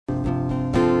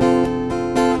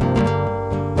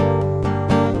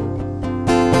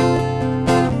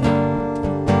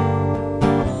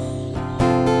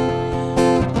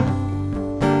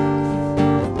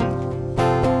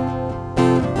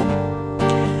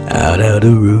out of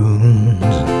the rooms,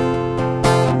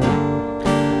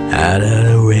 out of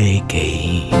the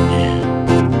wreckage.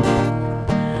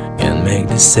 Can't make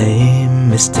the same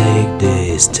mistake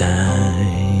this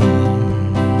time.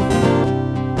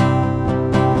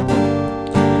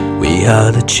 We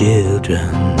are the children,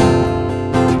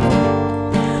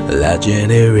 la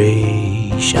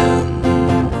generation.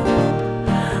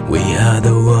 We are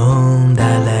the one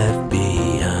that left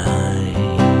behind.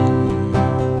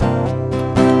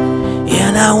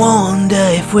 And I wonder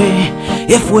if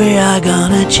we are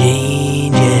gonna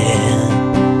change it.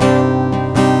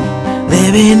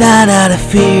 Living out of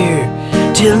fear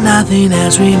till nothing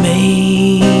else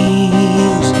remains.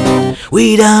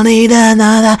 We don't need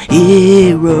another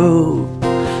hero.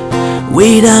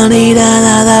 We don't need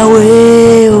another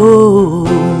way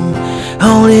home.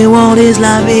 Only one is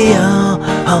life beyond.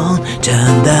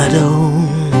 Turn that on.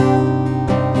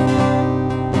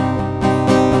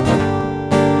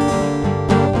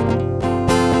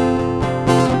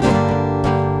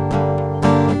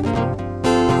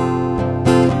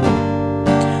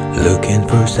 Looking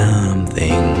for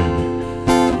something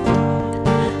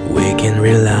we can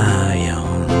rely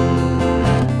on.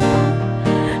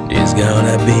 There's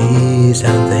gonna be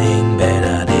something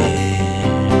better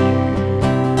there.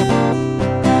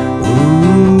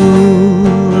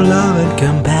 Ooh, love and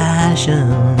compassion,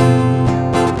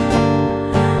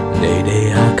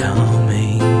 they are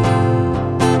coming.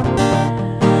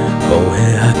 Oh,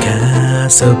 a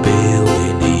castle built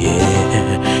in the air.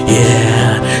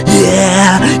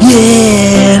 Yeah,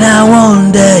 and I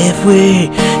wonder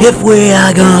if we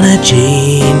are gonna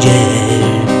change it.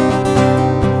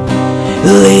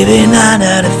 Living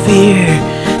under the fear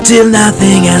till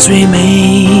nothing else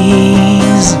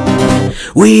remains.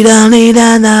 We don't need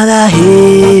another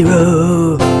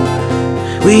hero.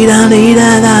 We don't need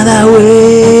another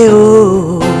way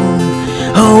home.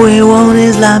 All we want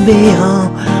is life beyond.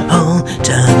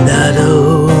 Turn that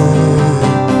on.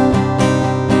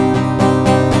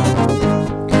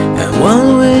 What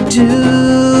we do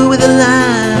with the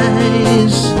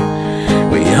lies,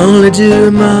 we only do a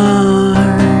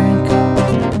mark.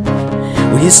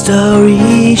 Will your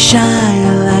story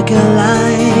shine like a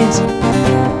light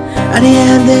at the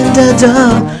end in the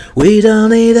dark? We don't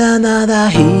need another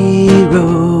hero.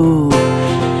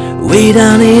 We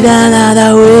don't need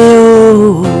another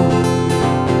way.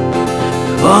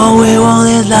 All we want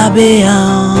is life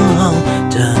beyond.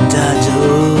 Turn that on.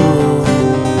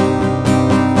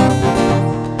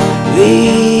 We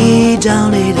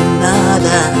don't need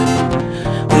another.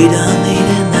 We don't need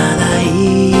another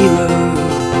hero.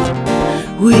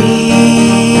 We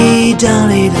don't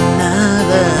need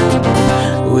another.